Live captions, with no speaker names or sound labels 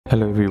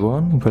Hello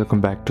everyone,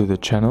 welcome back to the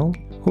channel.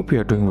 Hope you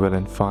are doing well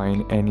and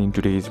fine, and in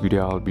today's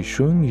video I'll be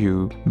showing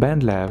you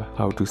BandLab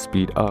how to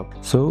speed up.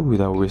 So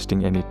without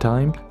wasting any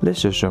time,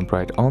 let's just jump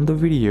right on the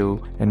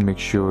video and make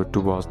sure to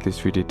watch this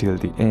video till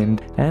the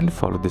end and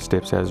follow the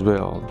steps as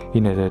well.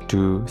 In order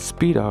to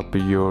speed up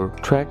your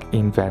track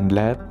in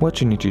BandLab,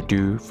 what you need to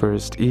do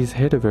first is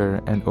head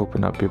over and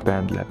open up your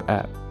BandLab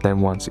app. Then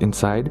once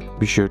inside,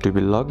 be sure to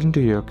be logged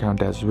into your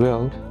account as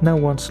well. Now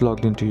once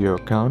logged into your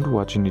account,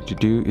 what you need to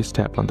do is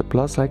tap on the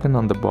plus icon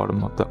on the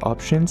bottom of the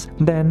options,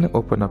 then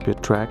open up your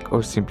track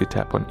or simply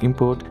tap on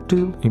import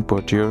to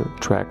import your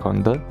track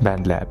on the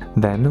BandLab.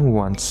 Then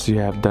once you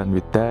have done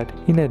with that,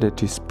 in order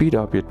to speed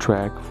up your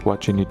track,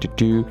 what you need to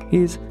do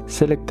is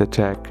select the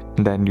track,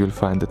 then you'll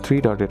find the three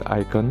dotted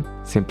icon,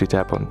 simply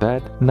tap on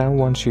that. Now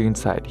once you're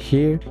inside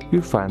here,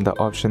 you'll find the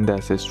option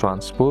that says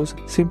transpose,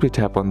 simply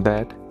tap on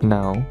that.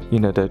 Now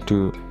in order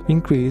to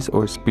increase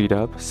or speed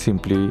up,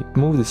 simply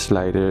move the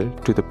slider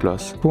to the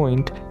plus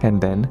point and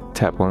then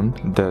tap on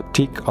the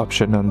tick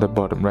option on the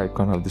bottom right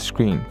corner of the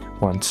screen.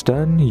 Once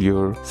done,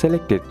 your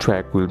selected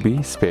track will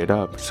be sped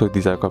up. So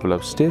these are a couple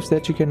of steps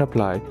that you can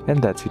apply,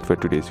 and that's it for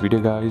today's video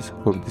guys.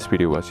 Hope this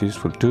video was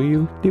useful to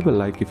you. Leave a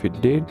like if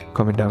it did,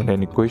 comment down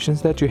any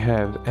questions that you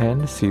have,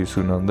 and see you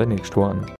soon on the next one.